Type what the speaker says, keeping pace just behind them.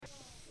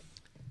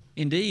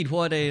Indeed,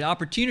 what an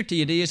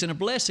opportunity it is and a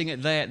blessing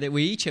at that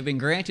we each have been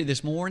granted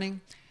this morning.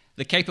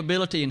 The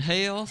capability and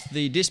health,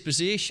 the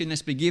disposition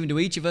that's been given to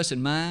each of us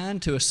in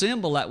mind to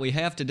assemble like we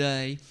have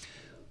today.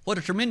 What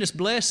a tremendous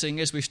blessing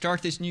as we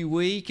start this new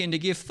week and to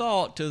give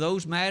thought to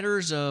those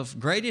matters of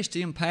greatest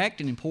impact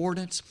and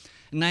importance,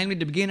 namely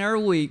to begin our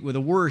week with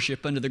a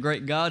worship unto the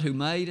great God who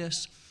made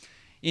us,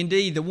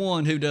 indeed the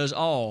one who does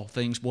all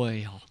things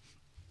well.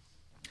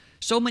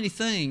 So many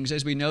things,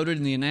 as we noted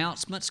in the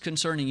announcements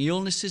concerning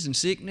illnesses and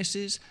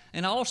sicknesses,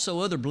 and also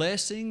other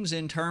blessings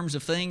in terms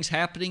of things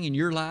happening in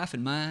your life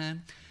and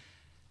mine.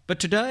 But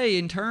today,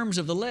 in terms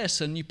of the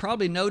lesson, you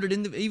probably noted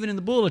even in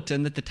the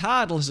bulletin that the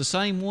title is the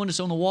same one that's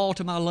on the wall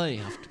to my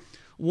left,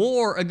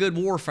 War, a Good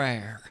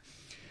Warfare.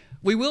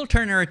 We will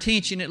turn our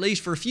attention, at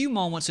least for a few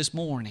moments this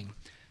morning,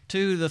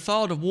 to the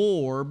thought of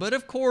war, but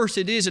of course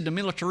it isn't a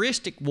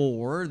militaristic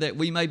war that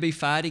we may be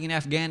fighting in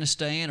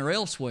Afghanistan or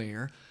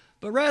elsewhere,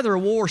 but rather a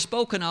war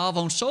spoken of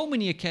on so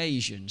many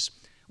occasions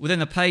within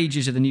the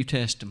pages of the New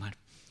Testament.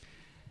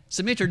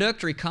 Some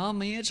introductory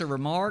comments or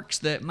remarks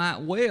that might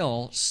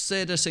well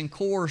set us in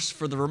course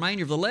for the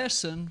remainder of the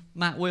lesson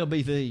might well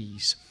be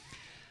these.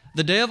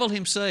 The devil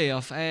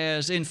himself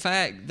as, in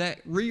fact, that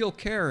real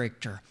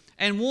character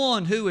and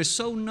one who is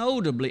so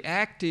notably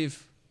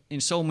active in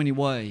so many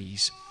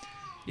ways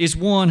is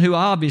one who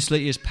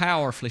obviously is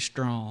powerfully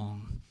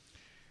strong.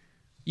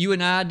 You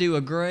and I do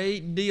a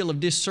great deal of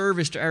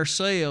disservice to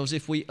ourselves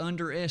if we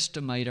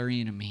underestimate our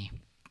enemy.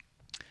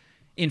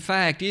 In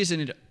fact, isn't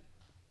it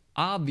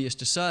obvious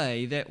to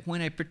say that when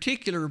a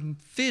particular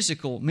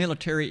physical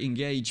military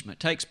engagement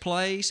takes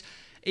place,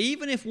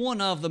 even if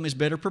one of them is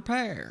better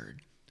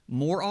prepared,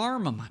 more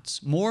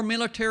armaments, more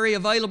military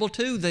available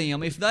to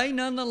them, if they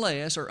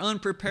nonetheless are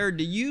unprepared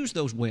to use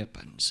those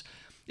weapons,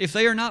 if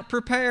they are not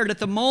prepared at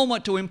the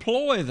moment to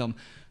employ them,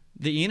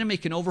 the enemy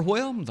can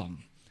overwhelm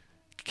them,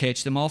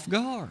 catch them off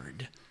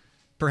guard,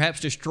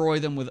 perhaps destroy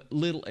them with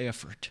little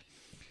effort.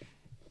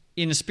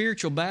 In the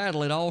spiritual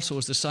battle, it also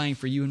is the same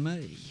for you and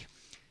me.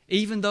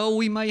 Even though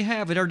we may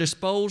have at our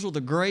disposal the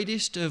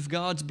greatest of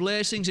God's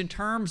blessings in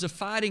terms of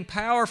fighting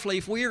powerfully,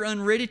 if we are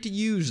unready to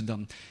use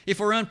them, if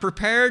we're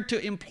unprepared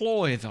to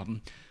employ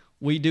them,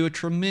 we do a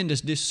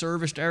tremendous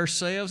disservice to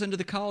ourselves and to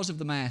the cause of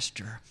the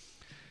Master.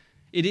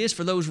 It is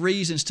for those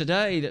reasons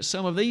today that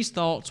some of these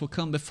thoughts will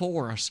come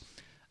before us.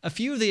 A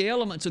few of the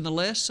elements in the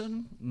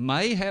lesson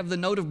may have the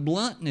note of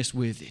bluntness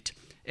with it,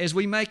 as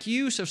we make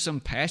use of some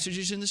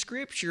passages in the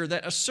Scripture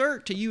that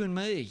assert to you and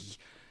me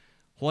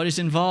what is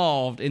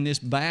involved in this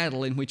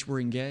battle in which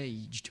we're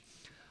engaged.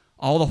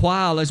 All the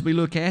while, as we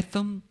look at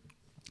them,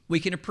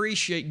 we can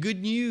appreciate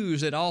good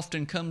news that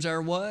often comes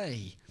our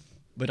way,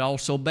 but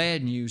also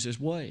bad news as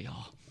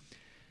well.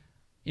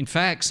 In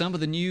fact, some of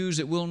the news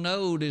that we'll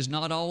note is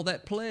not all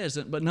that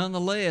pleasant, but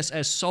nonetheless,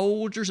 as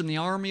soldiers in the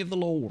army of the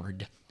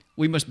Lord,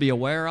 we must be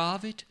aware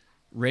of it,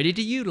 ready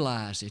to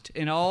utilize it,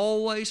 and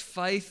always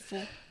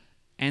faithful,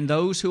 and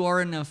those who are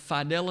in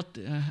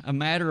a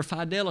matter of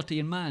fidelity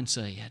and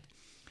mindset.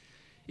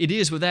 It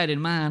is with that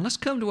in mind. Let's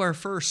come to our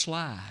first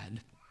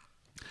slide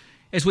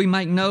as we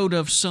make note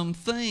of some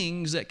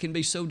things that can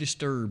be so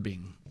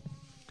disturbing.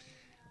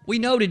 We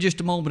noted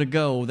just a moment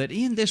ago that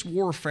in this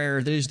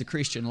warfare that is the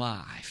Christian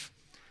life,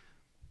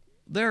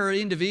 there are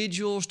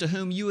individuals to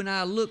whom you and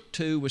I look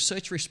to with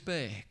such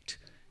respect,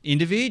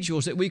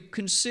 individuals that we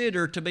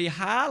consider to be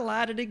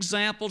highlighted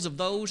examples of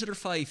those that are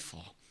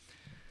faithful.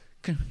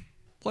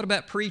 What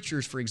about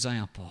preachers, for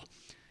example?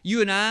 You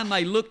and I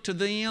may look to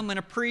them and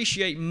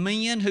appreciate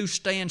men who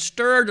stand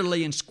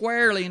sturdily and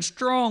squarely and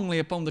strongly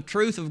upon the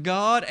truth of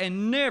God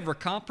and never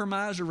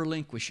compromise or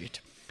relinquish it.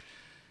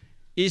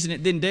 Isn't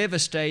it then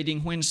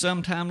devastating when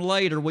sometime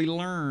later we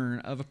learn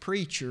of a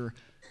preacher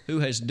who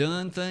has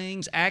done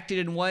things, acted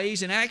in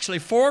ways, and actually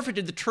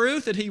forfeited the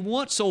truth that he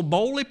once so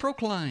boldly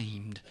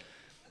proclaimed?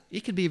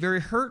 It can be a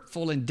very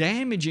hurtful and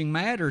damaging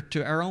matter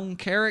to our own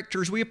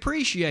character as we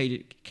appreciate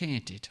it,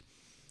 can't it?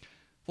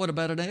 What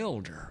about an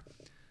elder?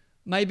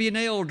 Maybe an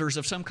elders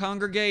of some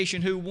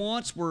congregation who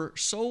once were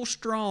so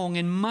strong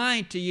and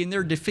mighty in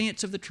their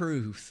defense of the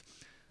truth,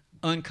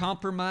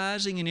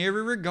 uncompromising in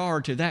every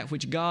regard to that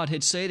which God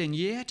had said, and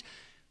yet,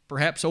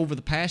 perhaps over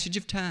the passage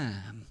of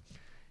time,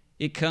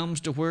 it comes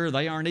to where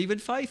they aren't even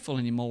faithful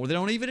anymore. They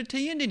don't even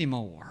attend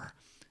anymore.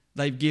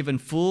 They've given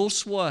full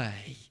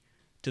sway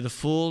to the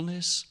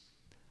fullness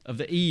of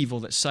the evil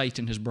that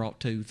Satan has brought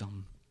to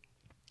them.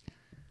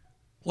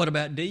 What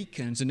about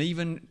deacons and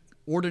even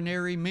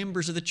ordinary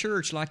members of the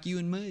church like you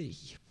and me?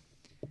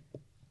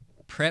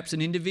 Perhaps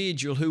an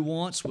individual who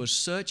once was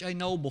such a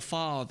noble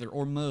father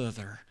or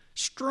mother,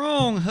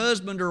 strong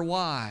husband or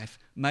wife,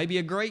 maybe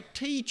a great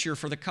teacher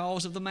for the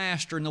cause of the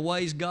Master in the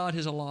ways God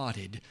has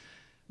allotted,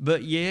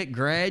 but yet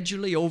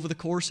gradually over the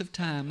course of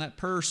time that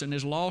person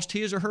has lost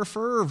his or her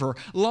fervor,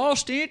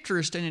 lost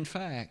interest, and in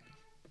fact,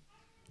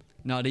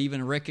 not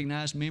even a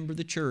recognized member of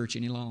the church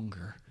any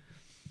longer.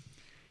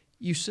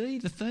 You see,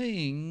 the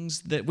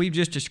things that we've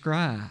just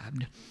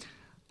described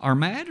are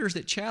matters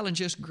that challenge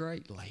us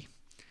greatly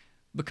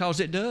because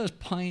it does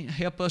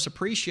help us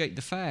appreciate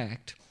the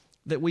fact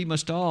that we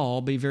must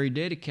all be very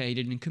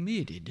dedicated and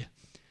committed,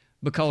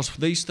 because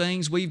these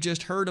things we've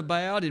just heard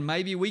about, and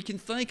maybe we can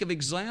think of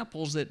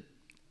examples that,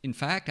 in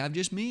fact, I've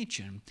just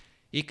mentioned,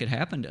 it could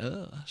happen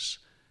to us.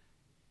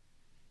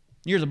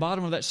 Near the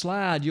bottom of that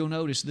slide, you'll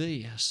notice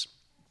this.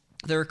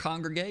 There are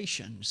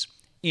congregations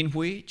in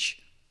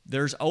which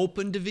there's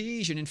open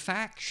division and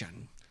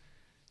faction.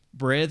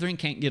 Brethren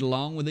can't get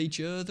along with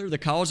each other. The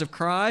cause of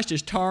Christ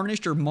is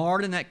tarnished or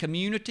marred in that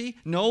community.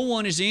 No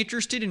one is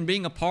interested in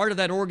being a part of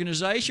that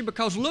organization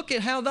because look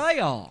at how they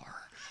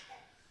are.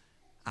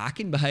 I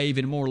can behave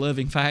in a more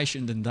loving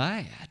fashion than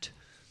that.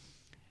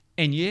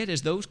 And yet,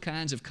 as those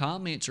kinds of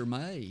comments are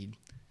made,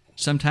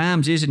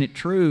 sometimes isn't it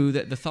true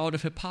that the thought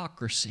of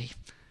hypocrisy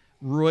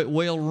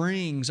well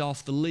rings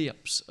off the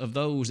lips of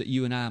those that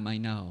you and I may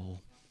know?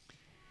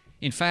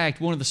 In fact,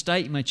 one of the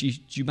statements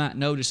you might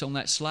notice on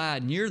that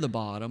slide near the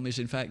bottom is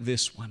in fact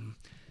this one.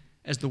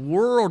 As the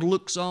world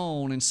looks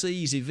on and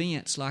sees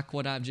events like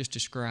what I've just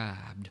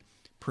described,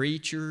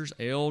 preachers,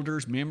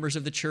 elders, members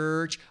of the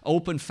church,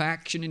 open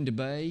faction and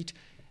debate,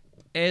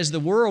 as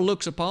the world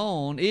looks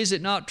upon, is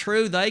it not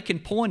true they can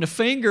point a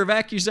finger of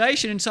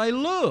accusation and say,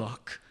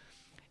 look,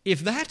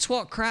 if that's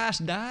what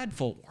Christ died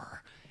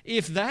for,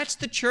 if that's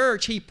the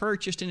church He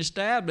purchased and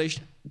established,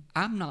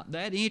 I'm not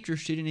that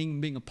interested in even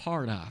being a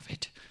part of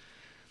it.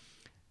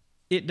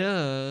 It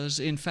does,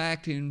 in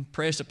fact,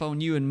 impress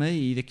upon you and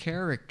me the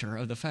character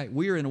of the fact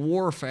we're in a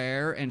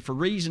warfare, and for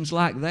reasons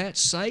like that,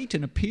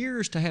 Satan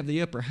appears to have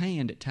the upper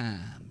hand at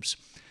times.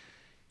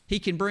 He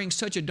can bring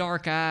such a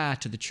dark eye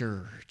to the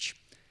church.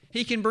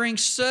 He can bring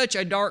such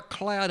a dark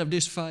cloud of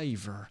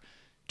disfavor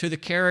to the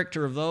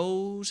character of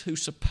those who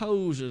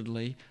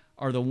supposedly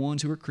are the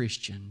ones who are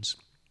Christians.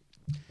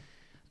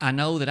 I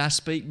know that I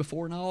speak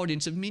before an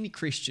audience of many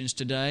Christians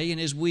today,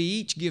 and as we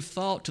each give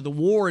thought to the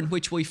war in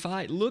which we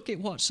fight, look at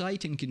what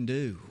Satan can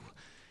do.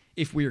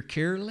 If we are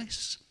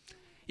careless,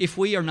 if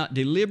we are not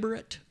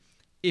deliberate,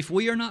 if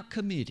we are not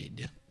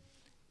committed,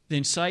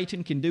 then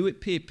Satan can do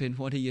at Pippin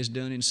what he has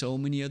done in so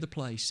many other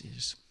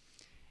places.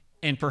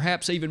 And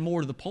perhaps even more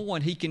to the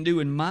point, he can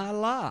do in my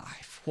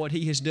life what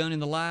he has done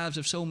in the lives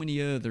of so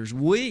many others.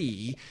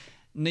 We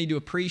need to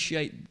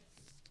appreciate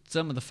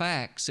some of the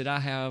facts that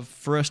I have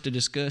for us to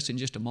discuss in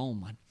just a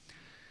moment.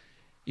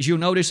 As you'll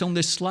notice on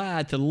this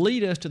slide, to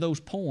lead us to those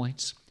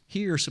points,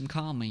 here are some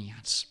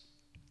comments.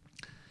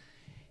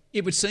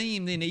 It would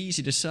seem then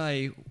easy to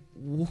say,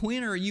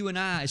 when are you and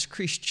I as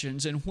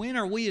Christians, and when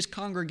are we as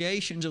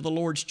congregations of the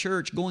Lord's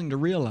church going to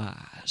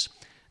realize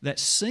that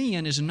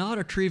sin is not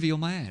a trivial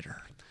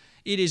matter?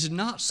 It is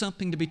not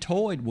something to be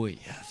toyed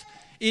with.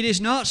 It is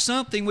not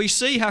something we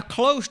see how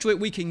close to it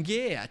we can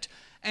get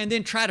and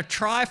then try to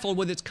trifle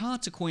with its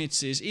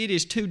consequences. It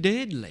is too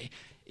deadly.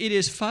 It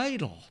is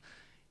fatal.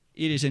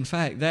 It is, in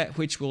fact, that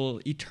which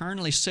will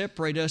eternally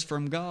separate us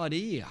from God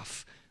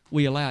if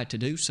we allow it to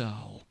do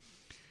so.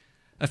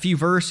 A few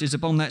verses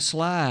upon that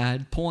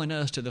slide point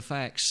us to the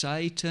fact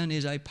Satan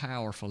is a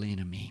powerful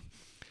enemy.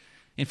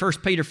 In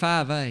 1 Peter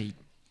 5:8,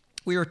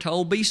 we are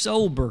told, be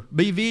sober,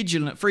 be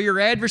vigilant, for your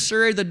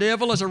adversary the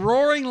devil as a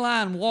roaring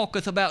lion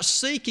walketh about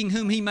seeking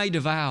whom he may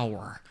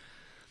devour.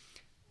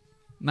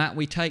 Might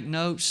we take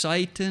note,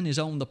 Satan is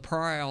on the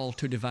prowl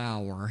to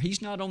devour.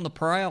 He's not on the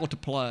prowl to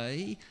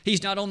play.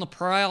 He's not on the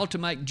prowl to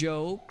make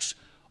jokes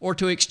or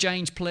to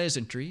exchange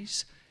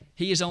pleasantries.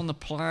 He is on the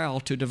prowl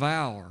to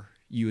devour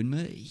you and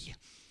me.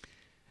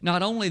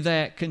 Not only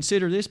that,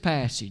 consider this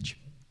passage.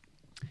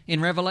 In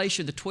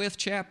Revelation, the 12th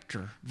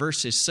chapter,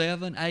 verses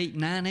 7, 8,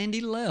 9, and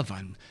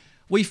 11,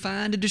 we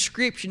find a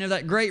description of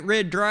that great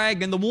red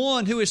dragon, the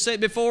one who is set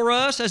before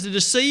us as the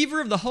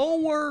deceiver of the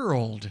whole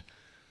world.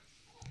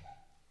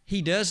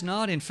 He does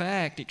not, in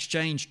fact,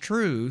 exchange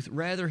truth.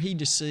 Rather, he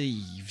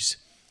deceives.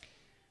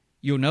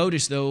 You'll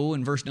notice, though,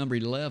 in verse number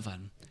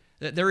 11,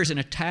 that there is an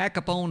attack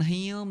upon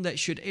him that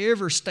should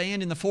ever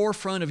stand in the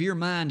forefront of your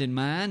mind and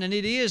mine, and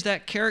it is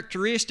that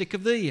characteristic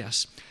of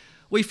this.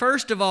 We,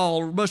 first of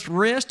all, must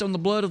rest on the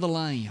blood of the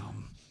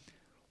Lamb.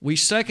 We,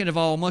 second of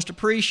all, must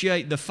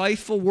appreciate the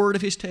faithful word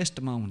of His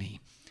testimony.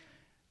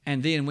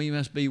 And then we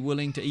must be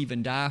willing to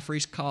even die for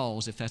His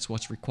cause if that's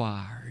what's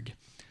required.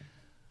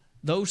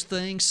 Those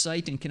things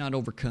Satan cannot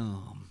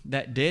overcome.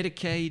 That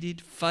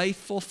dedicated,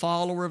 faithful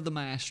follower of the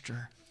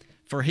Master.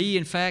 For he,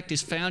 in fact,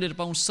 is founded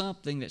upon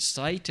something that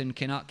Satan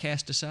cannot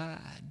cast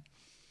aside.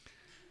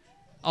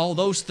 All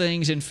those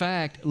things, in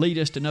fact, lead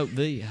us to note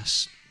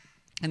this.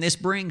 And this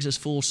brings us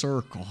full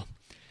circle.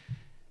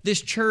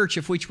 This church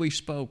of which we've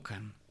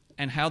spoken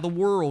and how the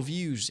world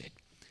views it,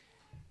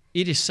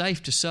 it is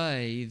safe to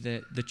say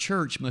that the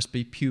church must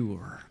be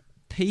pure.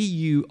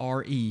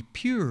 P-U-R-E,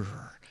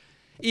 pure.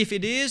 If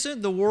it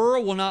isn't, the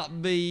world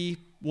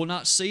will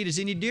not see it as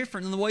any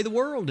different than the way the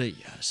world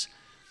is.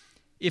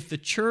 If the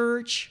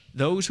church,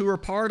 those who are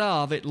part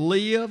of it,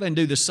 live and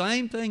do the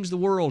same things the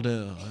world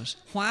does,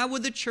 why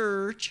would the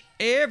church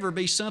ever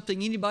be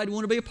something anybody would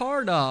want to be a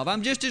part of?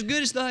 I'm just as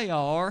good as they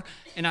are,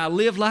 and I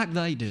live like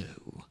they do.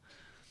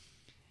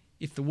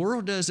 If the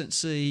world doesn't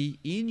see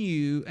in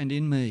you and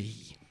in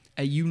me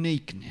a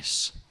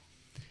uniqueness,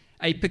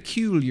 a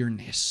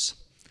peculiarness,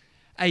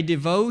 a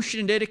devotion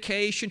and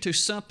dedication to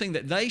something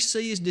that they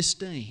see as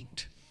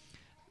distinct,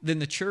 then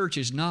the church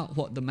is not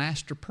what the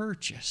Master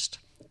purchased,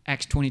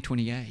 Acts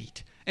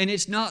 20:28. And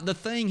it's not the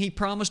thing He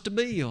promised to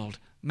build,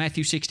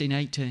 Matthew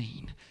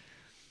 16:18.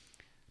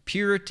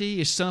 Purity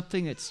is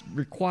something that's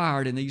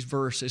required in these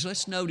verses.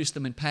 Let's notice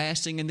them in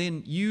passing and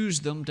then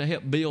use them to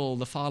help build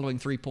the following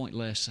 3-point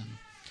lesson.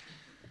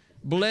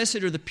 Blessed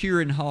are the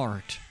pure in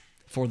heart,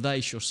 for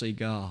they shall see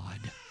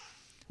God.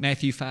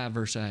 Matthew 5,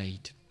 verse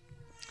 8.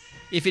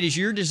 If it is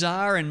your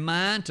desire and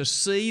mine to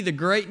see the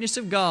greatness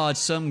of God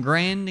some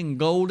grand and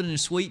golden and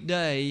sweet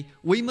day,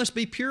 we must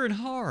be pure in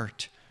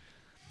heart.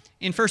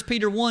 In 1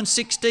 Peter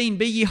 1:16,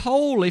 be ye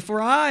holy,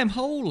 for I am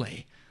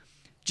holy.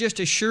 Just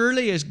as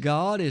surely as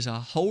God is a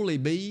holy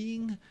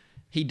being,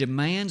 He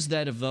demands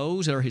that of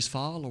those that are His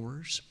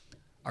followers.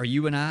 Are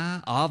you and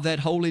I of that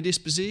holy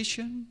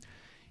disposition?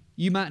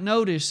 You might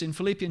notice in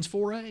Philippians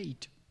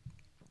 4:8,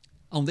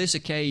 on this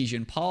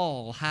occasion,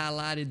 Paul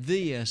highlighted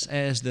this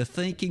as the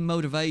thinking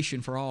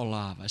motivation for all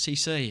of us. He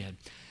said,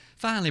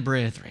 finally,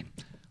 brethren,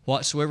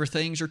 whatsoever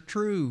things are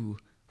true,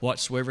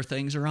 whatsoever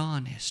things are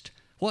honest,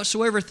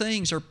 whatsoever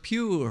things are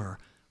pure,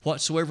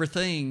 whatsoever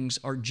things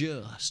are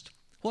just,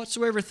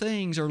 whatsoever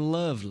things are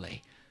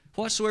lovely,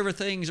 whatsoever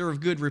things are of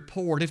good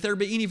report, if there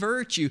be any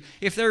virtue,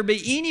 if there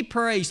be any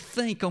praise,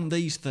 think on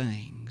these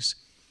things.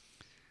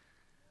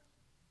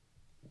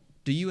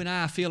 Do you and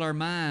I fill our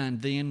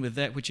mind then with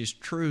that which is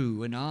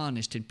true and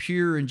honest and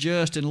pure and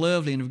just and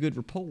lovely and of good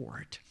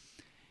report?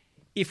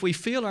 If we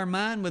fill our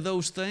mind with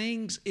those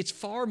things, it's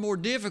far more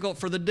difficult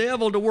for the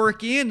devil to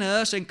work in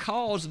us and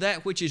cause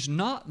that which is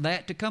not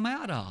that to come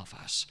out of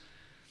us.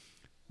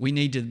 We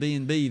need to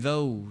be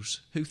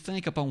those who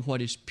think upon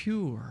what is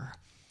pure.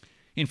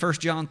 In 1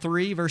 John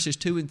 3, verses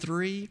 2 and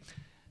 3,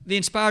 the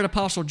inspired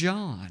Apostle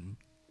John,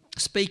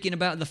 speaking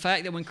about the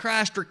fact that when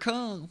Christ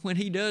when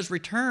He does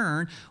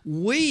return,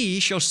 we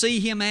shall see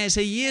Him as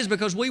He is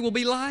because we will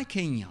be like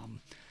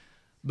Him.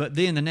 But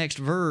then the next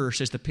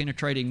verse is the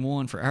penetrating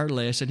one for our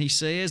lesson. He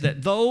says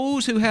that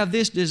those who have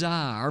this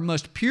desire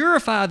must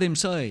purify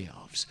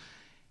themselves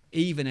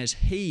even as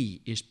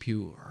He is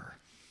pure.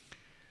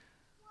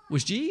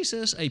 Was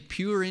Jesus a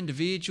pure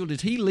individual?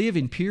 Did He live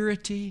in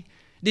purity?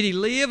 Did He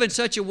live in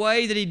such a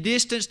way that He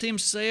distanced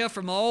Himself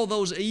from all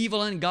those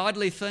evil,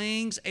 ungodly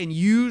things and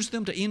used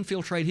them to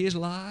infiltrate His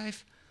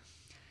life?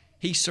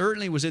 He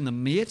certainly was in the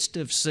midst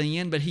of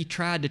sin, but He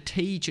tried to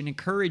teach and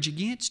encourage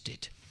against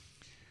it.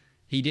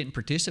 He didn't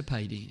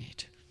participate in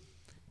it.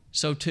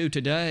 So too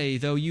today,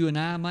 though you and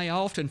I may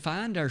often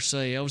find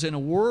ourselves in a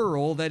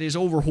world that is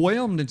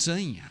overwhelmed in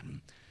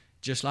sin,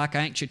 just like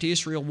ancient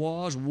Israel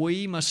was,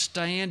 we must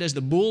stand as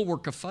the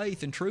bulwark of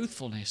faith and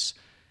truthfulness,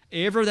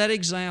 ever that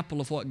example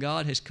of what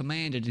God has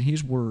commanded in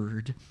His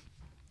Word.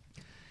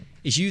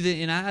 As you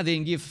and I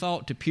then give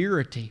thought to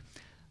purity,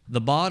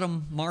 the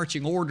bottom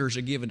marching orders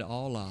are given to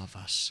all of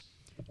us.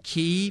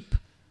 Keep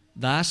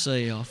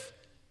thyself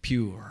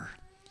pure.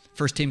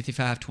 1 Timothy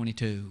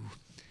 5:22.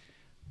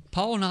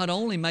 Paul not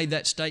only made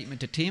that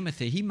statement to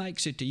Timothy, he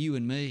makes it to you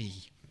and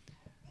me.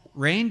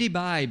 Randy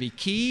Bybee,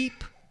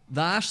 keep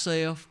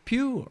thyself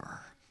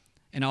pure.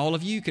 And all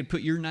of you could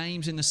put your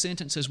names in the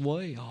sentence as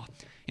well.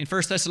 In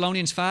 1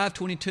 Thessalonians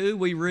 5:22,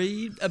 we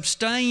read,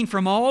 abstain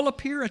from all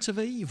appearance of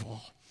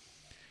evil.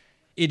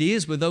 It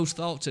is with those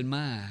thoughts in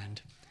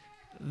mind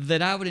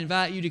that I would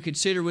invite you to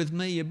consider with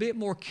me a bit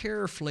more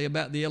carefully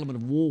about the element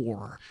of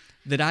war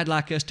that I'd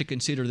like us to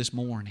consider this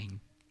morning.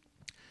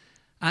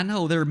 I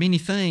know there are many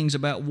things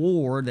about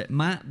war that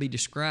might be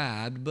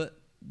described, but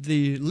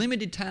the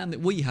limited time that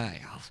we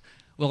have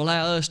will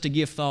allow us to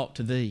give thought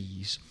to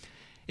these.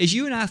 As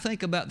you and I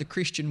think about the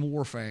Christian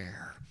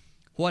warfare,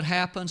 what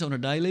happens on a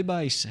daily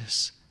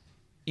basis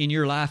in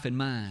your life and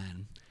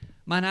mine,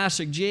 might I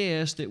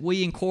suggest that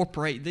we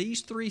incorporate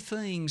these three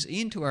things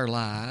into our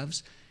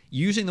lives,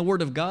 using the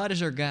Word of God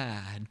as our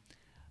guide,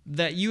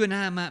 that you and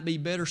I might be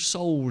better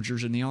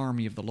soldiers in the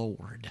army of the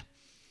Lord.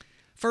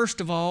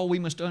 First of all, we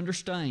must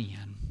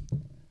understand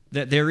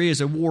that there is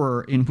a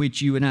war in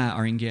which you and I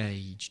are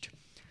engaged.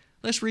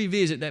 Let's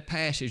revisit that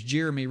passage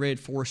Jeremy read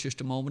for us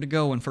just a moment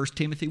ago in 1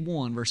 Timothy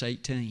 1, verse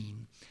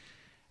 18.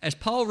 As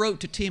Paul wrote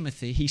to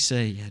Timothy, he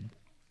said,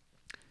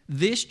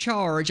 this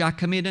charge I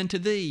commit unto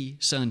thee,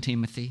 son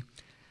Timothy,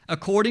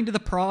 according to the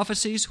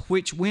prophecies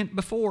which went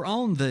before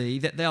on thee,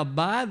 that thou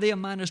by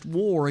them mightest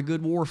war a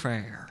good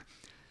warfare,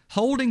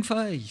 holding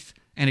faith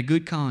and a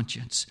good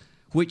conscience,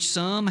 which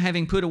some,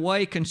 having put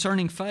away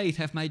concerning faith,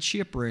 have made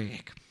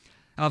shipwreck,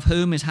 of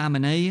whom is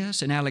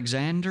Hymenaeus and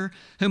Alexander,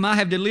 whom I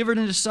have delivered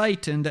unto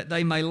Satan, that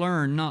they may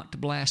learn not to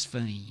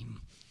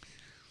blaspheme.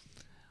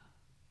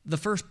 The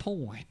first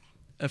point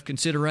of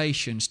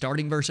consideration,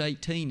 starting verse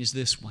 18, is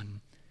this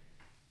one.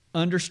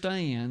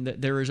 Understand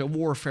that there is a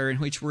warfare in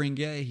which we're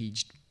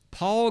engaged.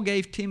 Paul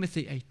gave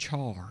Timothy a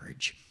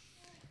charge.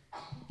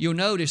 You'll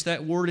notice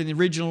that word in the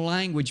original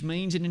language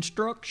means an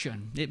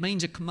instruction. It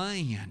means a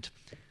command.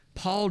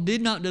 Paul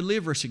did not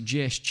deliver a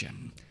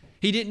suggestion.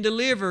 He didn't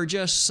deliver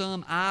just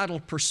some idle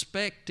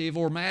perspective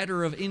or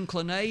matter of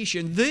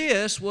inclination.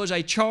 This was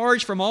a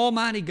charge from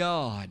Almighty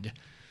God.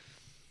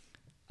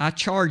 I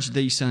charge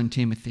thee, son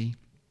Timothy,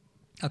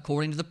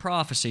 according to the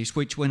prophecies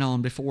which went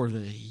on before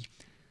thee,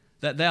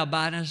 that thou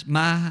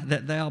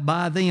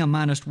by them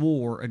mightest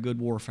war a good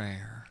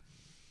warfare.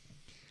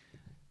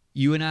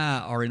 You and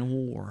I are in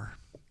war.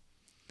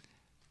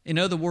 In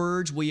other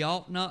words, we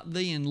ought not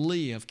then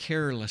live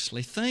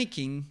carelessly,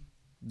 thinking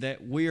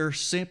that we're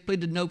simply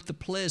to note the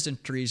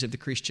pleasantries of the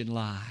Christian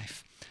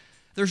life.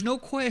 There's no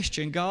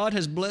question God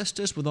has blessed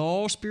us with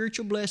all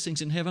spiritual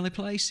blessings in heavenly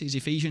places,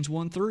 Ephesians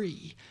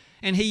 1:3.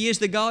 And He is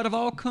the God of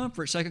all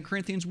comfort, 2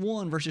 Corinthians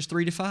 1, verses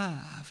 3 to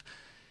 5.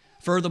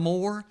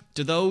 Furthermore,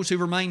 to those who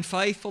remain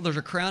faithful, there's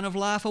a crown of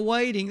life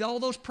awaiting. All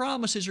those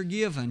promises are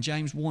given,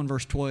 James 1,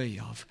 verse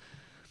 12.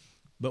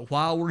 But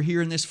while we're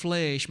here in this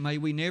flesh, may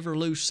we never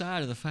lose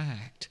sight of the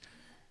fact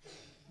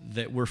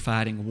that we're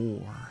fighting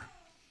war.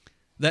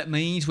 That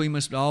means we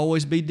must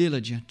always be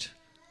diligent,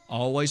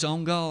 always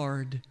on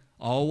guard,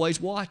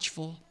 always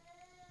watchful.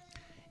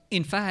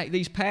 In fact,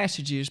 these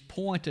passages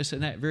point us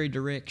in that very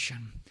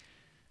direction.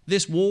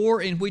 This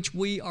war in which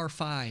we are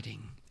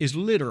fighting is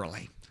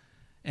literally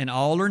an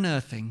all or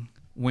nothing,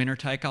 winner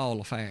take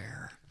all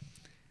affair.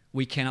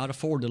 We cannot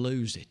afford to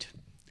lose it.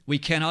 We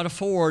cannot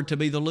afford to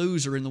be the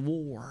loser in the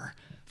war.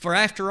 For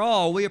after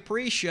all, we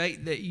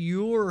appreciate that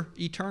your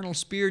eternal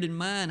spirit and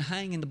mind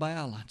hang in the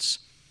balance.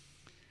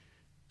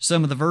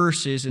 Some of the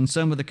verses and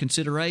some of the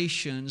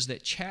considerations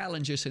that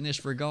challenge us in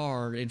this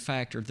regard, in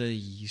fact, are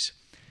these.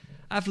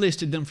 I've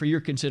listed them for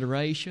your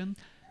consideration.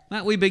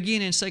 Might we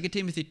begin in 2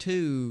 Timothy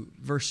 2,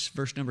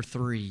 verse number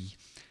 3.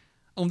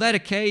 On that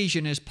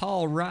occasion, as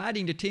Paul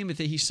writing to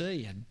Timothy, he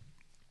said,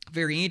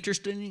 very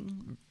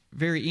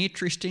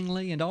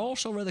interestingly, and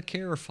also rather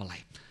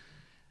carefully,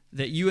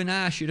 that you and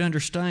I should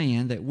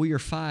understand that we are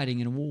fighting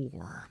in a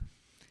war.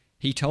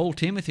 He told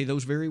Timothy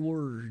those very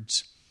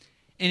words.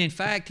 And in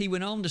fact, he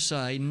went on to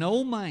say,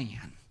 no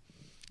man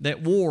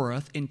that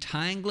warreth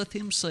entangleth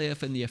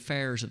himself in the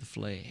affairs of the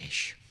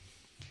flesh.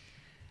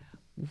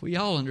 We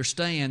all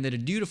understand that a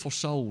dutiful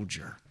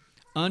soldier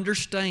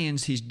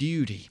understands his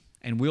duty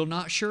and will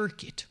not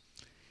shirk it.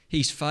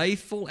 He's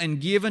faithful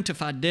and given to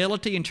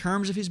fidelity in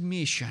terms of his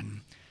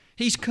mission.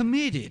 He's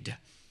committed.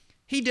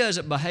 He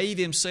doesn't behave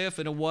himself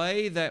in a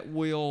way that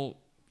will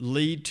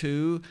lead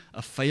to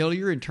a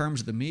failure in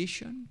terms of the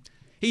mission.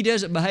 He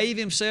doesn't behave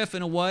himself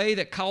in a way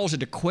that causes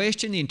to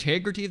question the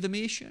integrity of the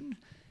mission.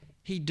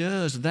 He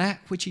does that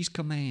which he's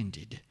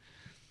commanded.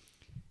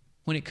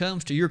 When it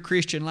comes to your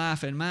Christian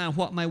life and mine,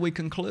 what may we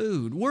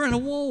conclude? We're in a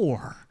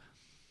war.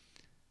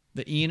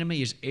 The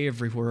enemy is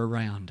everywhere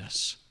around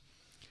us.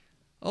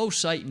 Oh,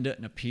 Satan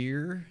doesn't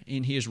appear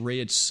in his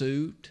red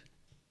suit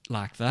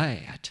like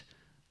that,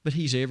 but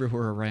he's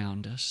everywhere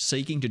around us,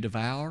 seeking to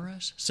devour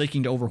us,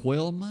 seeking to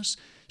overwhelm us,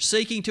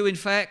 seeking to, in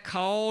fact,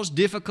 cause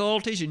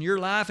difficulties in your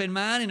life and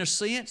mine in a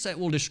sense that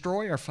will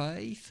destroy our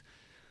faith.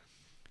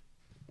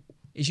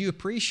 As you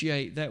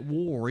appreciate that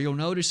war, you'll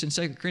notice in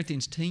 2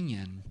 Corinthians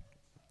 10,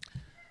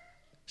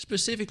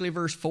 specifically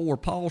verse 4,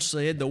 Paul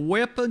said, the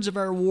weapons of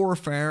our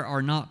warfare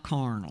are not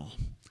carnal,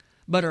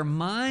 but are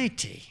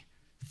mighty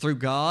through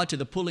God to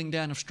the pulling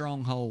down of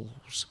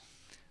strongholds.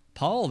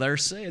 Paul there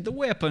said, the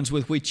weapons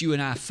with which you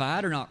and I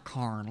fight are not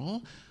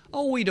carnal.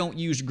 Oh, we don't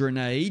use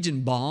grenades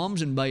and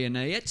bombs and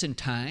bayonets and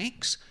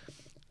tanks.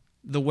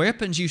 The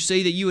weapons you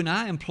see that you and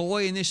I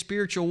employ in this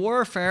spiritual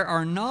warfare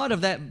are not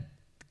of that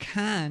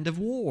kind of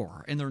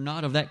war, and they're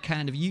not of that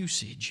kind of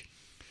usage.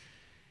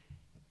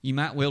 You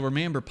might well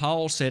remember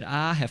Paul said,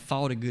 I have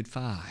fought a good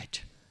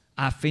fight.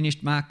 I've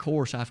finished my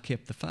course. I've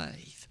kept the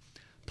faith.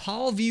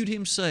 Paul viewed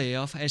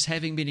himself as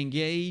having been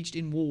engaged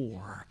in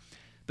war,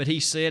 but he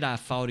said,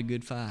 I've fought a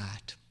good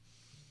fight.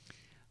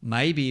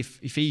 Maybe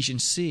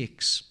Ephesians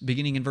 6,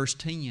 beginning in verse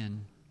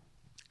 10,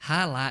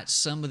 highlights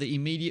some of the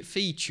immediate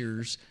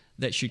features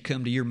that should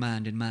come to your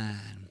mind and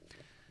mine.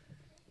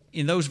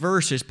 In those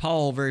verses,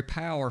 Paul very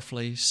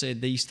powerfully said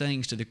these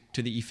things to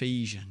the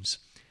Ephesians.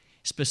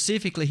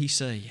 Specifically, he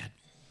said,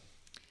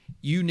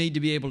 you need to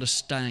be able to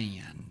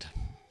stand,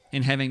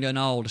 and having done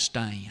all to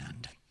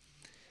stand.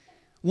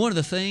 One of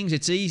the things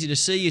it's easy to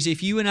see is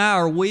if you and I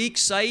are weak,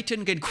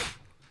 Satan can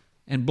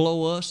and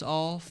blow us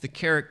off the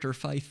character of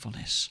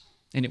faithfulness,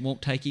 and it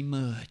won't take him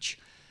much.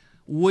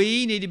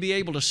 We need to be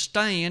able to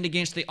stand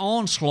against the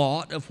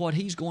onslaught of what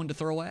he's going to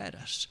throw at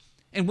us.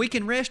 And we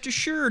can rest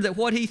assured that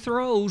what he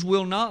throws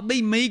will not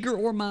be meager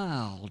or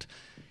mild.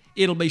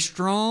 It'll be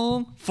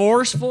strong,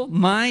 forceful,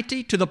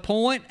 mighty, to the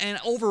point, and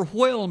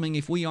overwhelming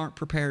if we aren't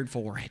prepared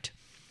for it.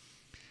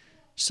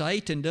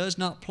 Satan does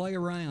not play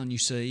around, you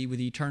see, with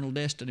the eternal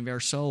destiny of our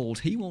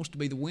souls. He wants to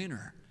be the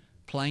winner,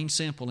 plain,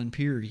 simple, and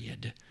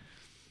period.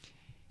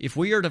 If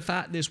we are to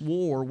fight this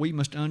war, we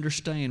must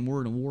understand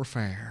we're in a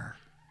warfare.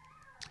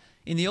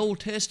 In the Old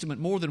Testament,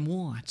 more than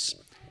once,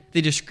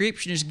 the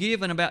description is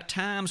given about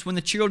times when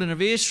the children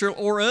of Israel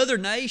or other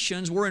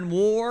nations were in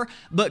war,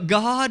 but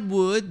God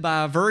would,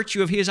 by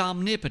virtue of His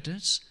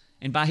omnipotence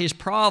and by His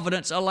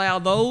providence allow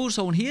those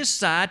on His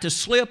side to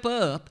slip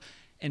up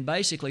and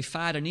basically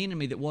fight an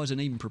enemy that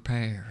wasn't even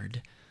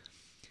prepared.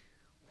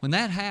 When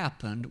that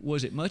happened,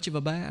 was it much of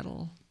a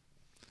battle?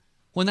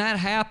 When that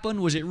happened,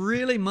 was it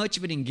really much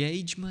of an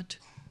engagement?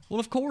 Well,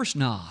 of course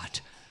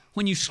not.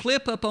 When you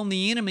slip up on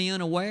the enemy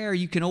unaware,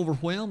 you can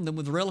overwhelm them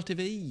with relative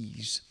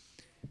ease.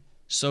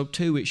 So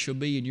too it shall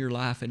be in your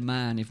life and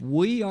mine. If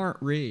we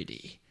aren't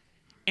ready,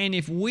 and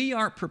if we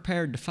aren't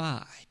prepared to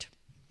fight,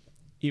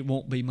 it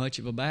won't be much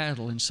of a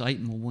battle and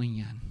Satan will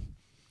win.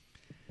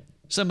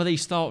 Some of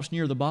these thoughts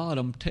near the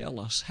bottom tell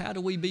us, how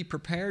do we be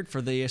prepared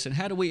for this? And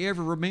how do we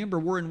ever remember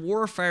we're in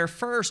warfare?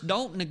 First,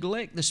 don't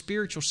neglect the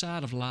spiritual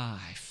side of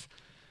life.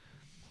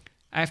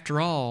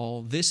 After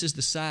all, this is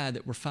the side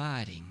that we're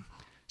fighting.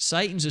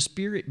 Satan's a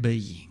spirit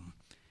being,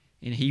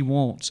 and he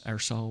wants our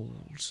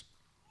souls.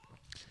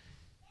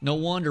 No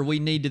wonder we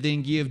need to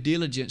then give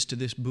diligence to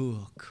this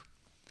book.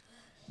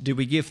 Do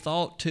we give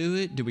thought to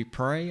it? Do we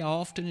pray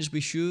often as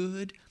we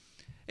should?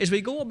 As we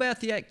go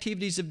about the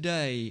activities of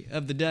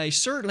the day,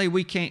 certainly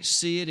we can't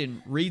sit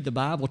and read the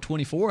Bible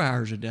 24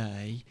 hours a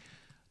day.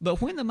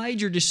 But when the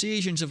major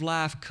decisions of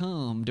life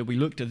come, do we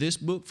look to this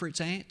book for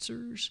its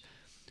answers?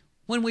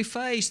 When we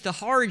face the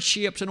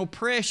hardships and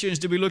oppressions,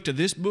 do we look to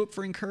this book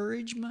for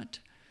encouragement?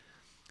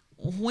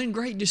 When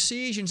great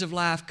decisions of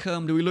life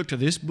come, do we look to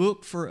this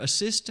book for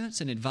assistance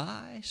and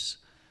advice?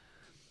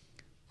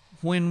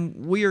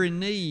 When we are in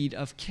need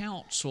of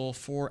counsel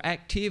for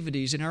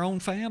activities in our own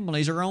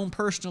families, our own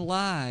personal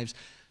lives,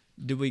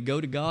 do we go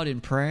to God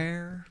in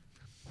prayer?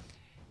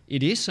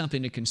 It is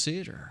something to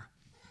consider.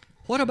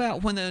 What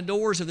about when the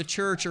doors of the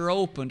church are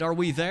opened? Are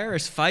we there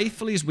as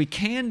faithfully as we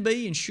can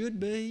be and should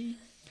be?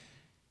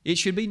 It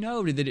should be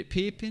noted that at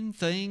Pippin,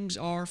 things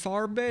are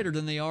far better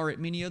than they are at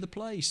many other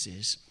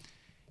places.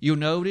 You'll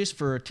notice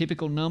for a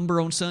typical number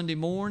on Sunday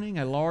morning,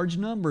 a large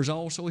number is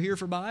also here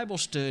for Bible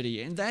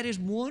study, and that is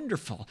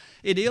wonderful.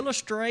 It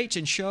illustrates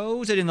and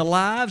shows that in the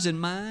lives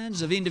and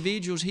minds of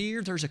individuals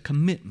here, there's a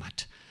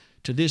commitment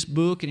to this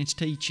book and its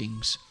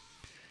teachings.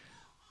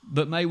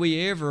 But may we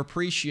ever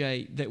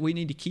appreciate that we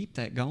need to keep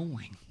that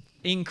going,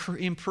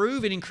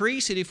 improve and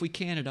increase it if we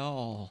can at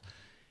all.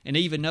 And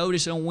even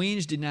notice on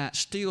Wednesday night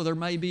still there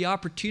may be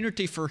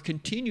opportunity for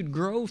continued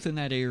growth in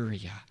that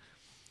area.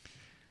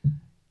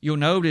 You'll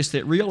notice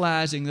that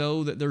realizing,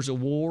 though, that there's a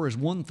war is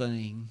one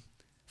thing.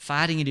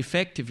 Fighting it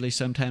effectively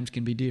sometimes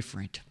can be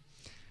different.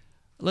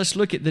 Let's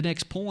look at the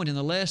next point in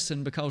the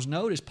lesson, because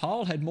notice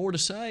Paul had more to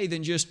say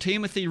than just,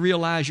 Timothy,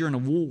 realize you're in a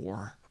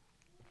war.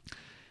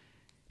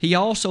 He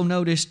also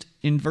noticed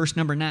in verse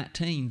number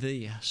 19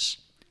 this,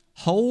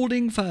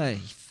 holding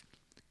faith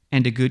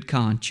and a good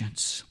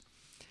conscience.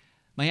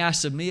 May I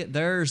submit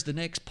there's the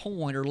next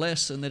point or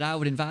lesson that I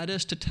would invite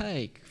us to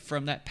take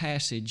from that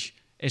passage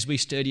as we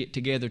study it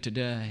together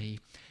today.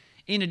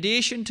 In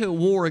addition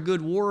to a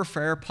good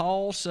warfare,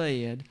 Paul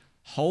said,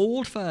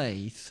 hold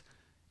faith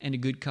and a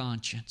good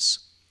conscience.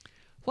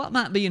 What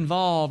might be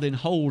involved in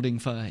holding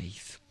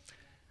faith?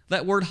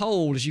 That word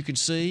hold, as you can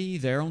see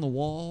there on the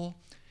wall,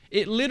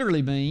 it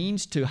literally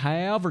means to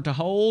have or to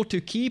hold,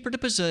 to keep or to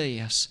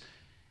possess.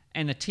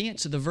 And the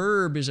tense of the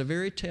verb is a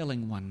very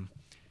telling one.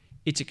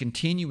 It's a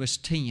continuous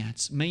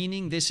tense,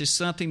 meaning this is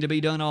something to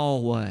be done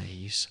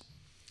always.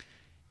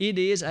 It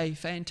is a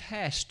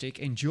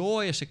fantastic and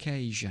joyous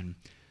occasion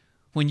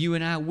when you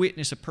and I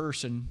witness a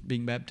person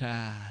being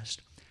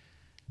baptized.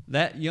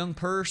 That young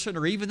person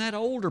or even that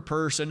older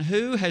person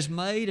who has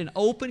made an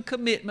open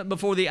commitment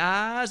before the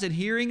eyes and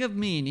hearing of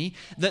many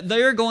that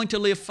they're going to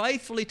live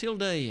faithfully till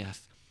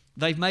death.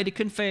 They've made a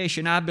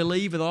confession, I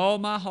believe with all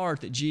my heart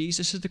that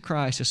Jesus is the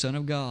Christ, the Son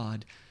of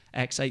God.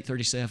 Acts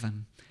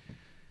 8:37.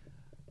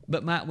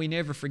 But might we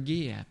never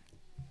forget,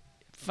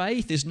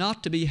 faith is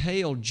not to be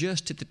held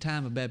just at the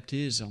time of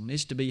baptism.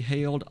 It's to be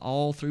held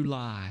all through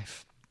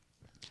life.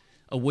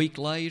 A week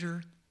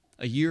later,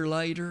 a year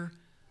later,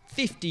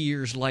 50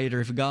 years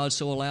later, if God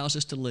so allows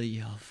us to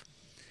live.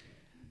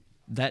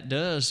 That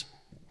does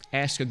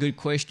ask a good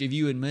question of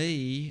you and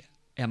me.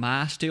 Am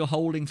I still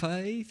holding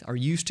faith? Are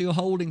you still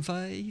holding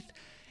faith?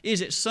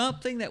 Is it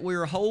something that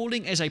we're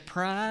holding as a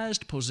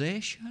prized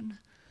possession?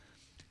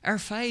 Our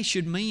faith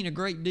should mean a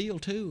great deal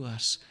to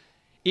us.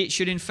 It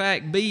should in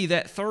fact be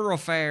that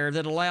thoroughfare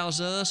that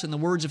allows us, in the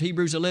words of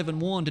Hebrews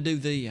 11:1, to do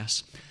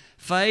this.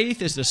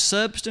 Faith is the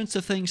substance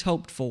of things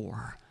hoped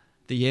for,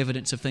 the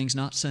evidence of things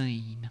not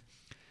seen.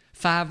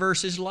 5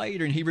 verses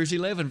later in Hebrews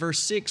 11, verse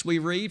 6, we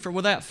read, for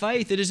without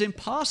faith it is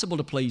impossible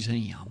to please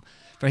Him.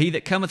 For he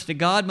that cometh to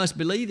God must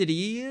believe that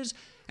He is,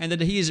 and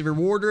that He is a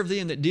rewarder of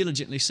them that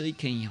diligently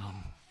seek Him.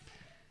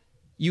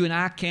 You and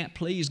I can't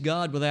please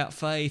God without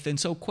faith, and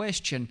so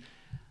question,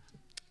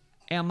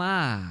 am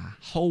I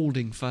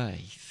holding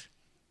faith?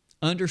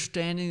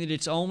 Understanding that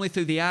it's only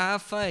through the eye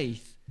of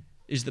faith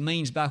is the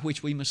means by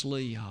which we must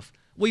live.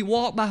 We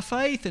walk by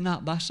faith and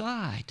not by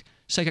sight.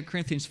 2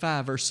 Corinthians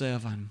 5, verse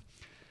 7.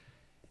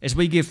 As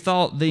we give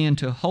thought then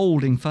to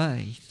holding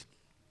faith,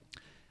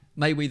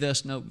 may we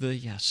thus note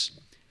this.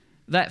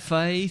 That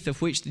faith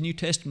of which the New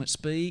Testament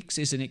speaks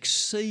is an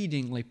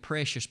exceedingly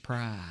precious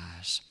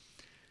prize.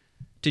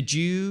 To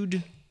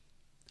Jude,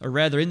 or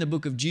rather in the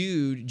book of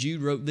Jude,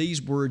 Jude wrote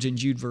these words in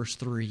Jude verse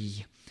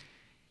 3.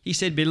 He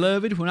said,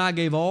 "Beloved, when I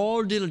gave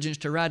all diligence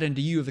to write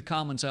unto you of the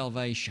common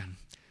salvation,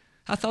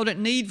 I thought it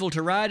needful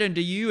to write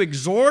unto you,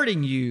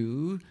 exhorting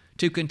you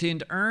to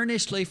contend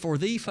earnestly for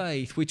the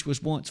faith which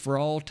was once for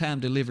all time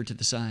delivered to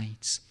the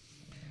saints."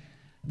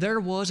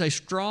 There was a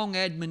strong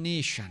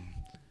admonition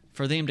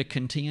for them to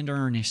contend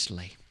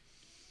earnestly.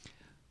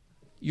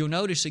 You'll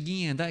notice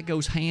again, that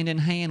goes hand in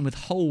hand with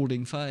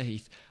holding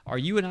faith. Are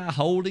you and I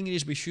holding it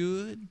as we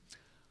should?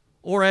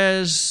 Or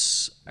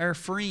as our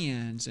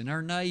friends and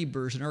our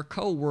neighbors and our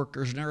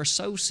co-workers and our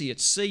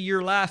associates see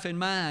your life and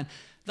mine,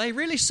 they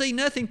really see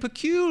nothing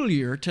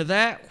peculiar to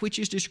that which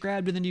is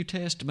described in the New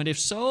Testament. If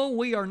so,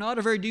 we are not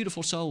a very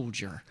dutiful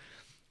soldier.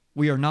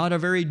 We are not a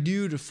very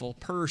dutiful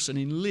person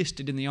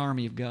enlisted in the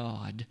army of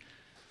God.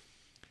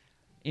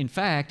 In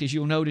fact, as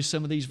you'll notice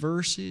some of these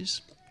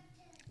verses,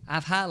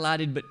 I've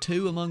highlighted but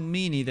two among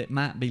many that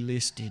might be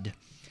listed.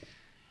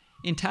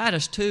 In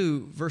Titus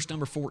 2, verse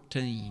number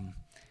 14,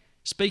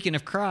 speaking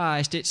of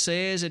Christ, it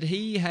says that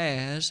He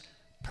has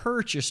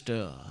purchased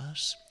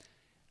us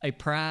a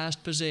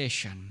prized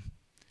possession,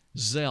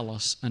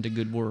 zealous unto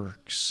good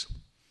works.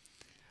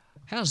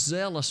 How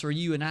zealous are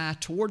you and I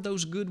toward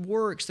those good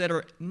works that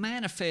are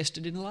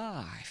manifested in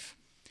life?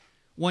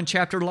 One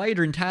chapter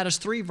later in Titus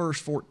 3, verse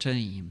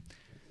 14,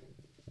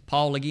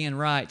 Paul again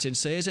writes and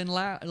says, "And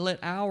let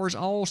ours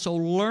also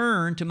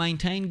learn to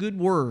maintain good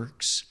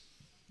works,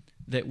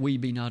 that we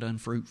be not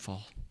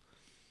unfruitful."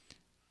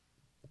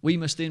 We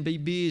must then be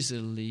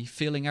busily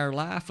filling our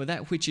life with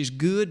that which is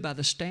good by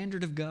the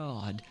standard of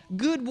God.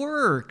 Good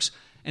works.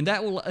 And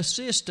that will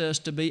assist us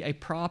to be a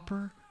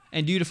proper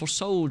and dutiful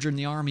soldier in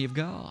the army of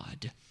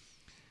God.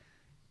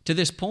 To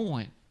this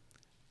point,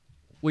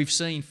 we've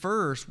seen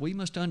first, we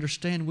must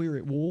understand we're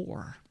at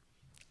war,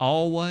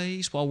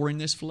 always while we're in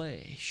this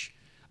flesh.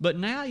 But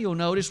now you'll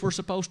notice we're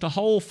supposed to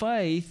hold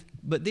faith,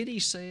 but then he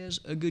says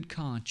a good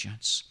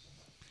conscience.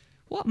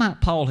 What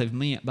might Paul have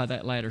meant by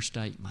that latter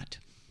statement?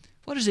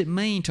 What does it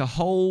mean to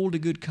hold a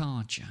good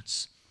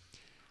conscience?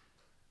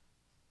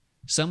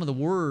 Some of the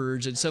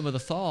words and some of the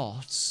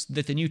thoughts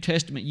that the New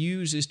Testament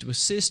uses to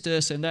assist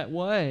us in that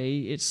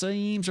way, it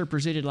seems, are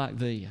presented like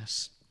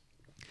this.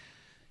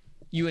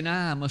 You and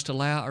I must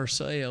allow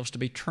ourselves to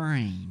be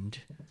trained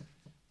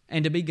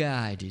and to be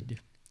guided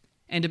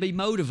and to be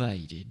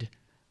motivated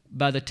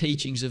by the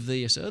teachings of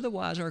this.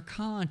 Otherwise, our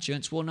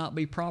conscience will not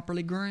be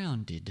properly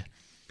grounded.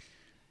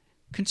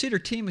 Consider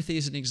Timothy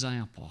as an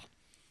example.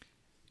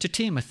 To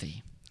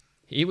Timothy,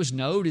 it was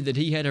noted that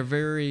he had a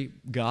very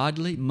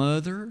godly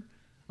mother,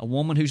 a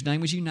woman whose name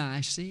was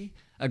Eunice,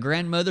 a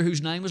grandmother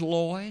whose name was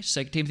Lois,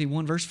 2 Timothy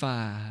 1 verse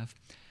 5.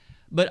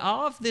 But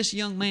of this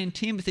young man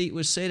Timothy, it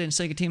was said in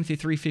 2 Timothy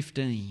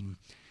 3:15,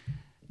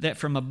 that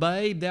from a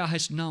babe thou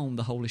hast known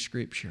the Holy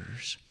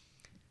Scriptures.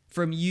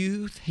 From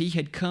youth he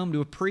had come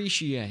to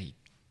appreciate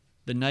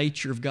the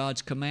nature of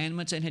God's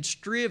commandments and had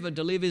striven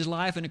to live his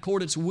life in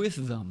accordance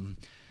with them.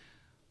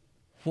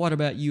 What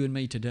about you and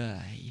me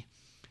today?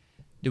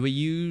 Do we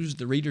use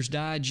the Reader's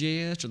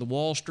Digest or the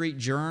Wall Street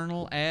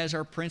Journal as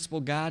our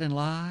principal guide in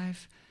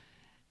life?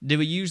 Do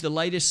we use the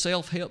latest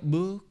self-help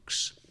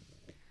books?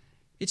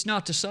 It's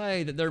not to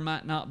say that there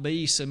might not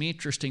be some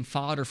interesting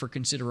fodder for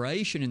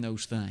consideration in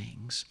those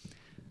things.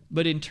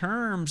 But in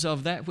terms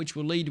of that which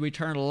will lead to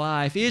eternal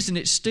life, isn't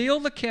it still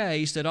the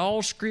case that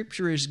all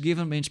Scripture is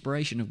given by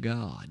inspiration of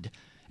God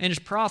and is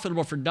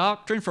profitable for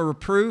doctrine, for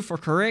reproof, for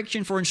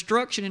correction, for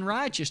instruction in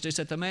righteousness,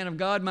 that the man of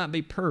God might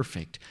be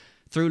perfect,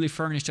 thoroughly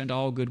furnished unto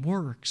all good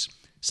works?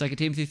 2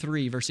 Timothy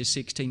 3, verses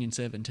 16 and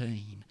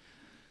 17.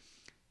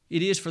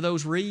 It is for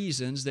those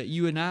reasons that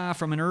you and I,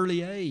 from an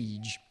early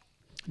age,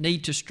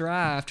 need to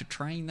strive to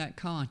train that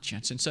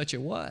conscience in such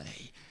a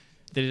way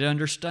that it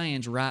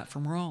understands right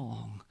from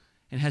wrong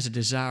and has a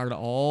desire to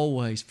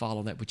always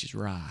follow that which is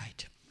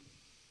right.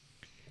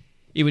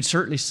 It would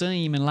certainly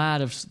seem, in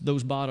light of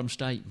those bottom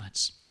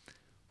statements,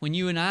 when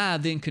you and I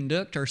then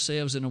conduct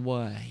ourselves in a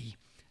way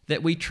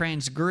that we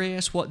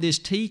transgress what this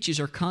teaches,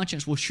 our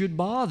conscience should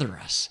bother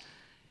us.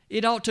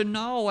 It ought to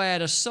gnaw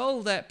at us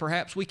so that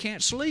perhaps we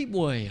can't sleep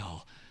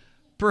well.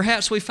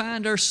 Perhaps we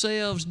find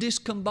ourselves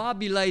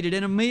discombobulated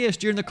and amiss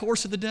during the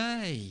course of the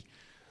day.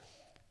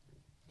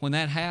 When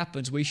that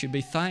happens, we should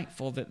be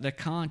thankful that the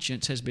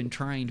conscience has been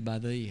trained by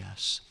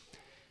this.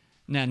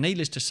 Now,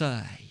 needless to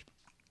say,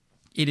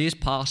 it is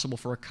possible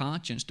for a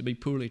conscience to be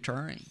poorly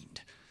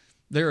trained.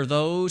 There are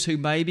those who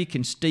maybe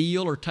can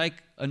steal or take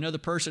another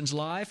person's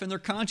life, and their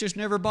conscience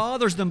never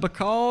bothers them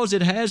because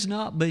it has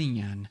not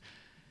been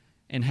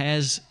and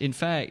has, in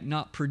fact,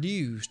 not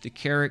produced the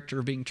character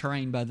of being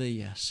trained by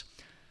this.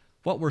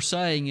 What we're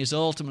saying is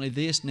ultimately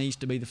this needs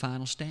to be the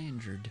final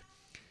standard.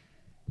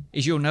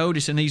 As you'll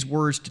notice in these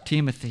words to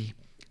Timothy,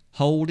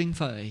 holding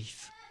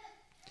faith.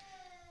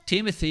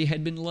 Timothy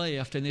had been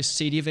left in this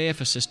city of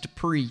Ephesus to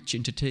preach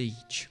and to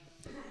teach.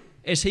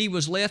 As he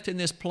was left in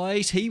this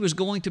place, he was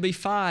going to be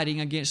fighting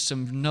against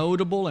some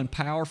notable and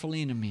powerful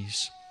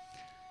enemies.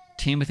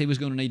 Timothy was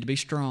going to need to be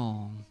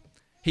strong.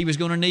 He was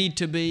going to need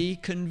to be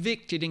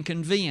convicted and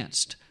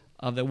convinced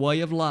of the way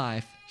of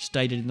life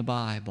stated in the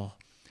Bible.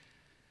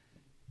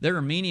 There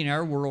are many in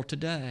our world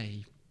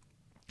today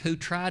who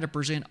try to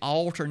present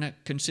alternate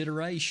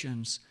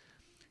considerations.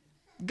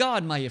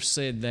 God may have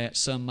said that,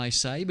 some may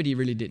say, but He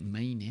really didn't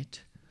mean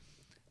it.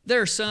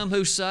 There are some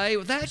who say,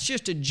 well, that's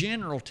just a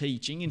general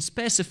teaching. In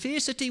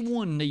specificity,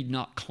 one need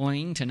not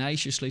cling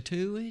tenaciously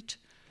to it.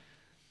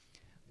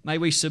 May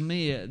we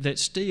submit that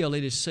still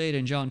it is said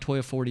in John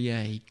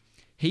 12:48,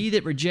 He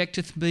that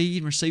rejecteth me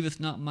and receiveth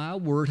not my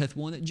word hath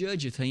one that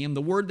judgeth him.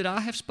 The word that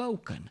I have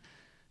spoken,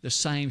 the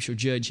same shall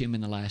judge him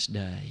in the last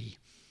day.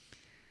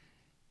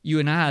 You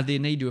and I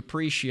then need to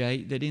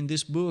appreciate that in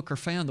this book are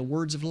found the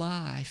words of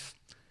life.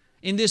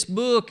 In this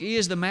book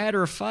is the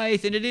matter of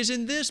faith, and it is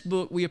in this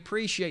book we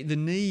appreciate the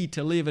need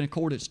to live in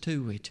accordance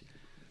to it.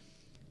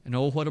 And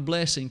oh, what a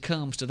blessing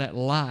comes to that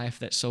life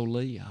that so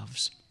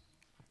lives.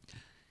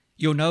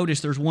 You'll notice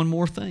there's one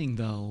more thing,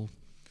 though.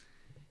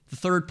 The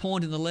third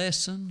point in the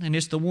lesson, and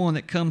it's the one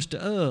that comes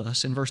to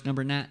us in verse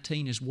number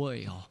 19 as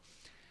well.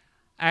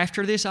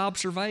 After this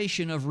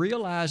observation of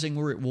realizing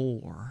we're at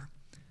war,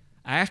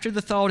 after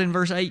the thought in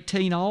verse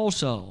 18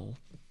 also,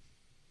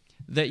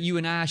 that you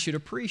and I should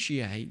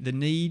appreciate the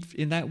need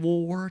in that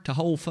war to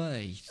hold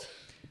faith.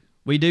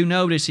 We do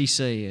notice, he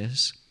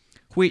says,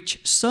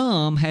 which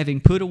some,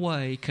 having put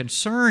away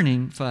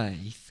concerning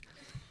faith,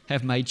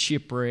 have made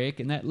shipwreck,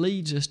 and that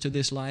leads us to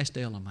this last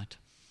element.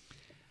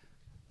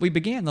 We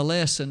began the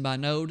lesson by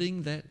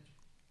noting that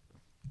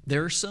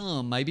there are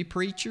some, maybe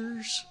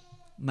preachers,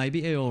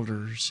 maybe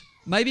elders,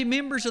 maybe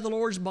members of the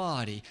Lord's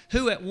body,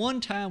 who at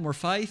one time were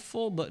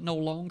faithful but no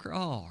longer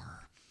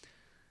are.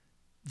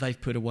 They've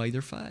put away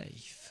their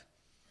faith.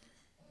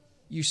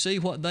 You see,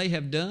 what they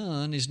have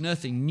done is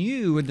nothing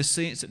new in the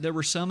sense that there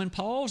were some in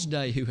Paul's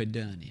day who had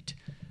done it.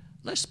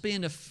 Let's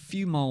spend a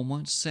few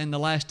moments and the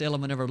last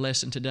element of our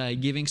lesson today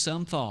giving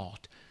some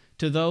thought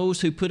to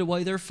those who put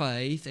away their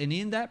faith and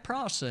in that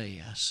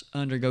process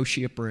undergo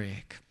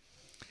shipwreck.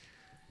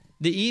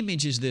 The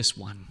image is this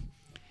one.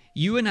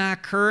 You and I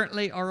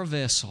currently are a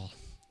vessel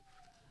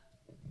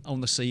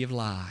on the sea of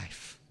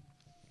life.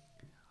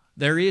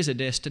 There is a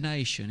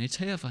destination. It's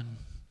heaven.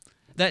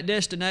 That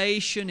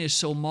destination is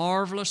so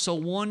marvelous, so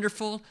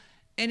wonderful,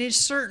 and it's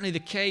certainly the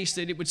case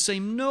that it would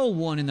seem no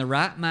one in the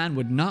right mind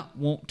would not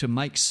want to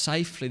make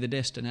safely the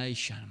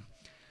destination.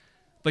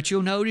 But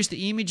you'll notice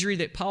the imagery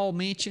that Paul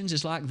mentions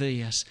is like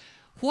this.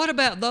 What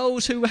about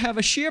those who have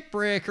a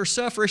shipwreck or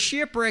suffer a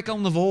shipwreck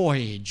on the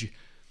voyage?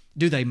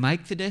 Do they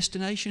make the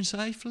destination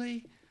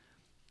safely?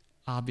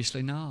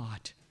 Obviously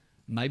not.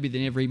 Maybe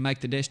they never even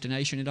make the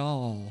destination at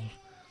all.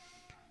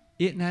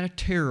 Isn't that a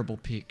terrible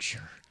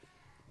picture?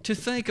 To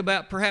think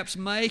about perhaps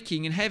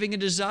making and having a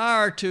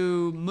desire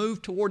to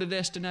move toward a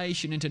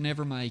destination and to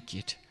never make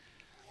it.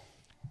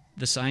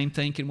 The same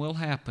thing can well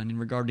happen in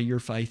regard to your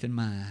faith and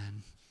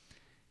mine.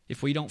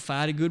 If we don't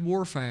fight a good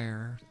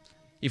warfare,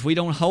 if we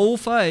don't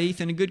hold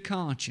faith and a good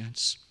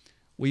conscience,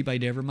 we may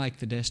never make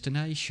the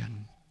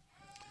destination.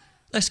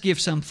 Let's give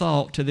some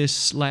thought to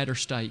this latter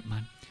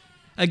statement.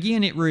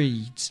 Again it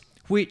reads,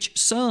 which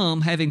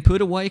some, having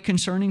put away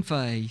concerning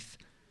faith,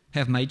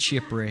 have made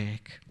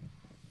shipwreck.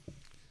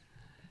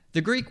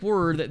 The Greek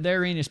word that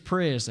therein is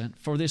present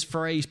for this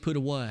phrase put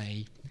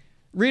away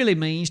really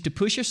means to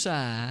push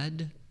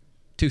aside,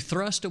 to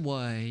thrust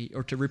away,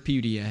 or to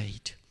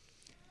repudiate.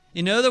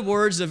 In other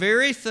words, the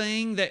very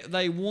thing that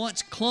they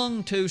once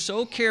clung to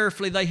so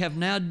carefully, they have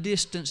now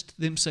distanced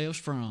themselves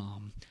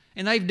from.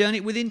 And they've done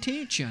it with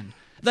intention.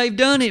 They've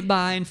done it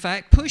by, in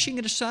fact, pushing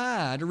it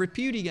aside or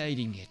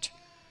repudiating it.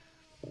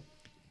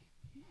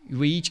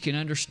 We each can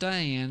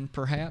understand,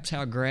 perhaps,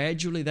 how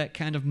gradually that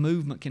kind of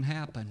movement can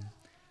happen.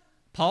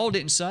 Paul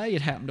didn't say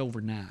it happened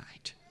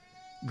overnight.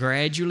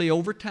 Gradually,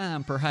 over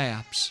time,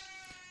 perhaps.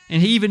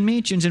 And he even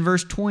mentions in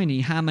verse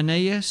 20,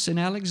 Hymenaeus and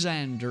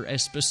Alexander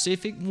as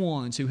specific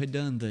ones who had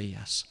done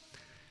this.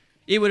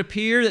 It would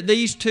appear that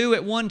these two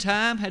at one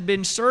time had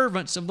been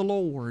servants of the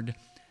Lord.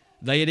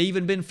 They had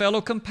even been fellow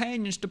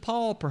companions to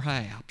Paul,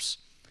 perhaps.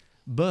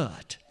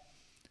 But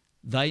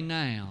they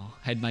now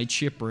had made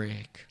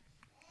shipwreck.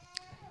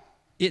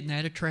 Isn't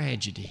that a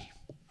tragedy?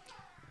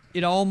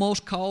 It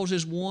almost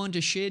causes one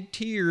to shed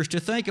tears to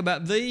think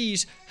about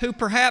these who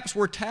perhaps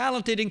were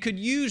talented and could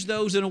use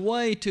those in a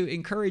way to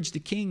encourage the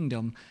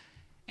kingdom,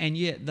 and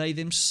yet they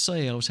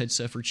themselves had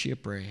suffered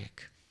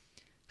shipwreck.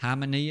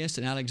 Hymenaeus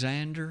and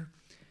Alexander,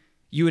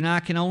 you and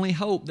I can only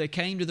hope they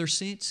came to their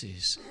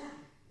senses.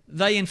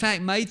 They, in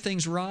fact, made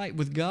things right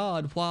with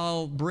God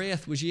while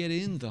breath was yet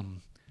in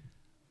them.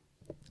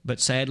 But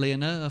sadly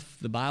enough,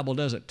 the Bible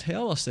doesn't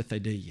tell us that they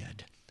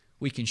did.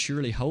 We can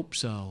surely hope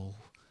so.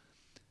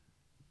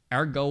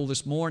 Our goal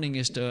this morning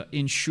is to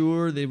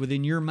ensure that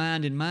within your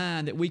mind and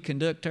mine that we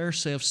conduct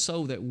ourselves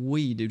so that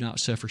we do not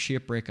suffer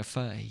shipwreck of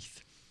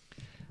faith.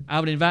 I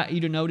would invite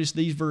you to notice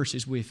these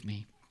verses with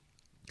me.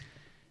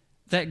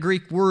 That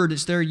Greek word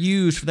that's there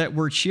used for that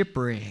word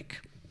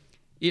shipwreck,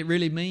 it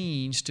really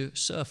means to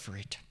suffer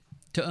it,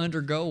 to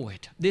undergo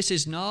it. This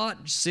is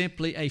not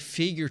simply a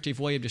figurative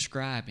way of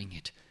describing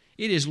it.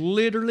 It is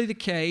literally the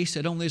case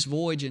that on this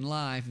voyage in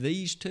life,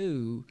 these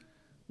two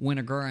went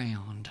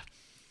aground.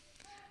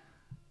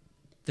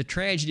 The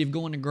tragedy of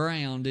going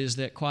aground is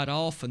that quite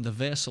often the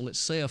vessel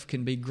itself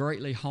can be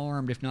greatly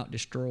harmed if not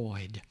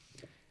destroyed.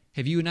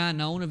 Have you and I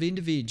known of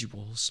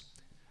individuals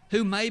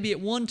who maybe at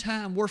one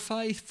time were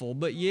faithful,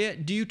 but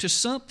yet due to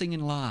something in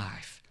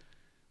life,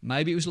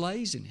 maybe it was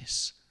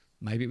laziness,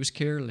 maybe it was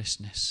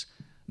carelessness,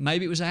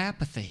 maybe it was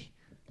apathy,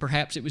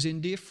 perhaps it was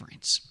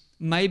indifference,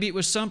 maybe it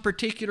was some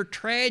particular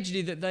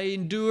tragedy that they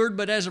endured,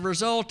 but as a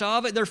result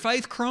of it, their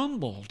faith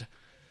crumbled.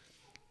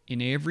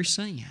 In every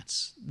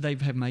sense, they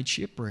have made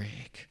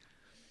shipwreck.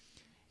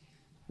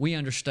 We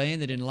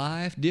understand that in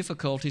life,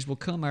 difficulties will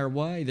come our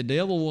way. The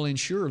devil will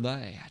ensure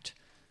that.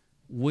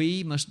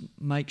 We must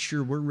make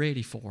sure we're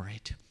ready for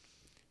it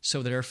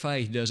so that our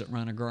faith doesn't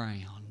run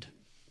aground.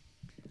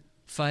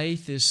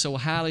 Faith is so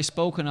highly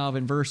spoken of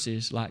in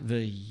verses like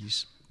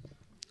these.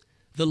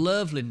 The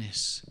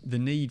loveliness, the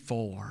need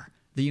for,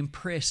 the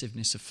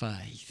impressiveness of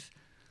faith.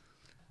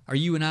 Are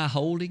you and I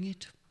holding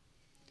it?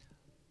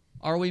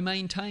 Are we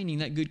maintaining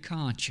that good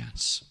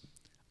conscience?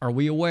 Are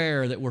we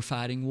aware that we're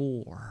fighting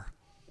war?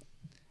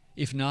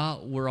 If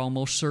not, we're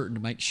almost certain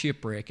to make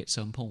shipwreck at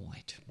some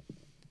point.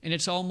 And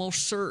it's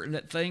almost certain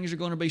that things are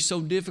going to be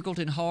so difficult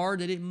and hard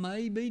that it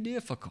may be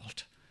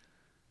difficult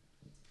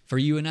for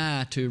you and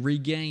I to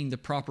regain the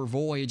proper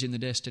voyage in the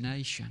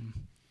destination.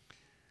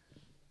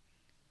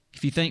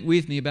 If you think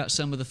with me about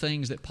some of the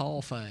things that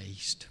Paul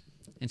faced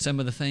and some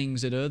of the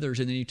things that others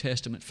in the New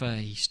Testament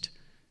faced,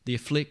 the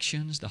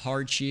afflictions, the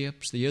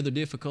hardships, the other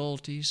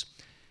difficulties,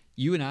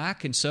 you and I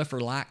can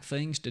suffer like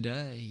things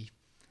today.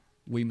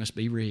 We must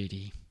be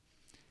ready.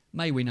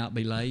 May we not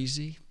be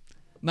lazy.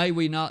 May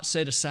we not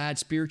set aside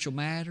spiritual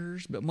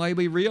matters, but may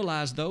we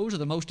realize those are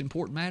the most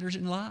important matters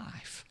in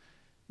life.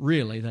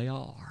 Really, they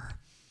are.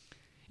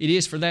 It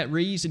is for that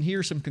reason, here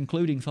are some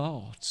concluding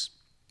thoughts.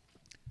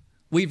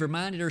 We've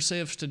reminded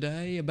ourselves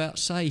today about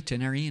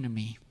Satan, our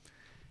enemy,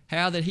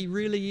 how that he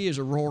really is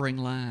a roaring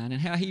lion,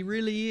 and how he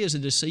really is a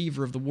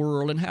deceiver of the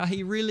world, and how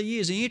he really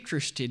is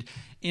interested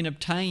in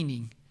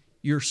obtaining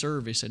your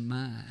service and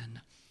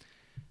mine.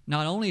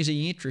 Not only is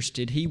he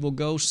interested, he will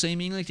go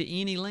seemingly to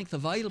any length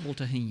available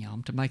to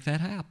him to make that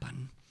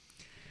happen.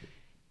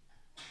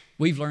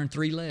 We've learned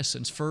 3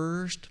 lessons.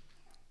 First,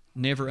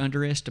 never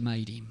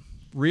underestimate him.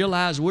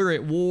 Realize we're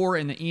at war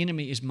and the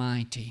enemy is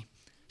mighty.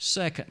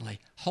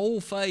 Secondly,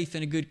 hold faith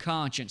and a good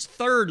conscience.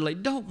 Thirdly,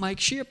 don't make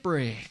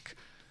shipwreck.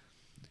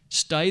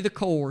 Stay the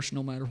course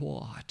no matter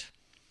what.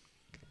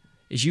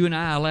 As you and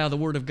I allow the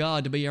Word of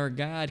God to be our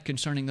guide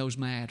concerning those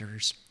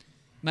matters,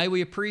 may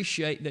we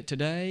appreciate that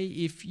today,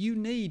 if you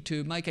need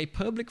to make a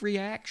public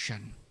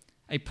reaction,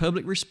 a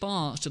public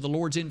response to the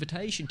Lord's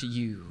invitation to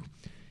you,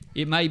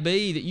 it may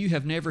be that you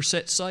have never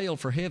set sail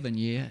for heaven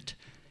yet.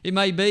 It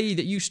may be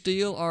that you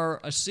still are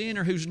a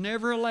sinner who's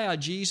never allowed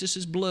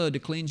Jesus' blood to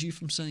cleanse you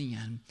from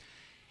sin.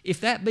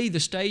 If that be the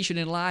station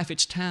in life,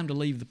 it's time to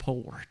leave the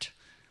port.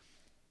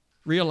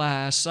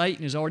 Realize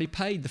Satan has already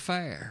paid the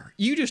fare.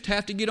 You just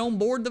have to get on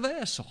board the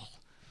vessel.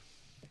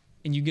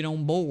 And you get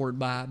on board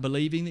by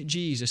believing that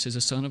Jesus is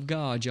the Son of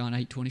God, John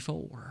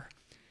 8:24.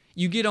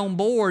 You get on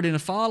board in a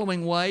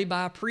following way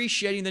by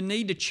appreciating the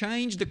need to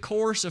change the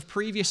course of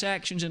previous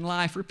actions in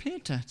life,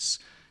 repentance,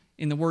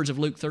 in the words of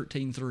Luke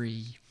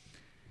 13:3.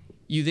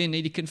 You then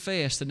need to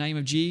confess the name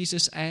of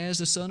Jesus as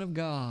the Son of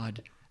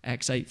God,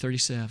 Acts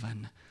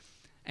 8:37.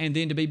 And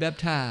then to be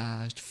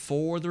baptized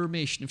for the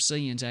remission of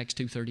sins, Acts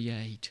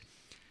 2:38.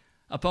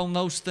 Upon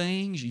those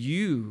things,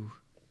 you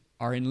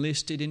are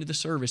enlisted into the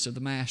service of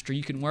the Master.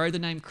 You can wear the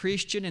name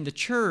Christian, and the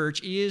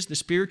church is the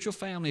spiritual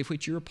family of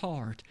which you're a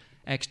part,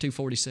 Acts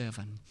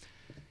 2:47.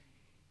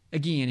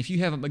 Again, if you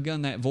haven't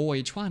begun that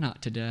voyage, why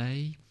not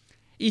today?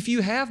 If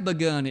you have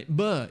begun it,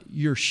 but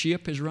your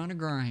ship has run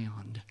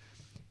aground,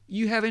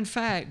 you have in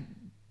fact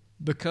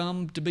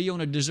become to be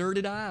on a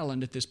deserted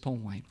island at this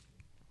point,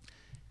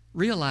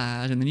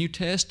 realize in the New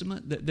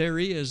Testament that there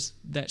is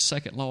that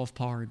second law of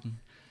pardon.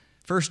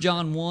 1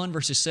 John 1,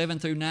 verses 7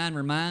 through 9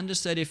 remind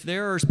us that if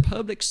there is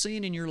public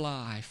sin in your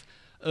life,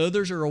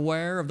 others are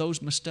aware of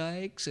those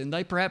mistakes, and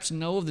they perhaps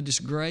know of the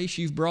disgrace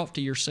you've brought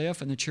to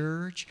yourself and the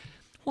church,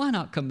 why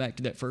not come back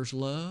to that first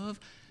love?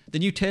 The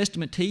New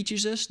Testament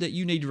teaches us that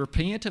you need to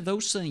repent of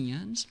those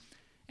sins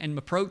and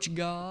approach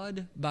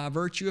God by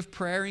virtue of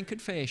prayer and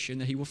confession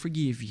that He will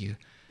forgive you.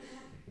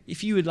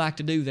 If you would like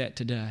to do that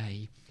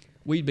today,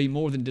 we'd be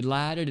more than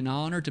delighted and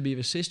honored to be of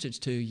assistance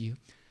to you.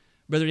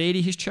 Brother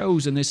Eddie has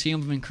chosen this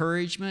hymn of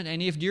encouragement,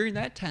 and if during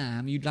that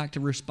time you'd like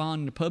to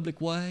respond in a public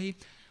way,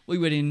 we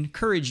would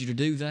encourage you to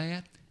do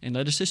that, and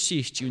let us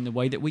assist you in the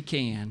way that we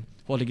can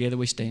while together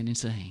we stand and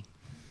sing.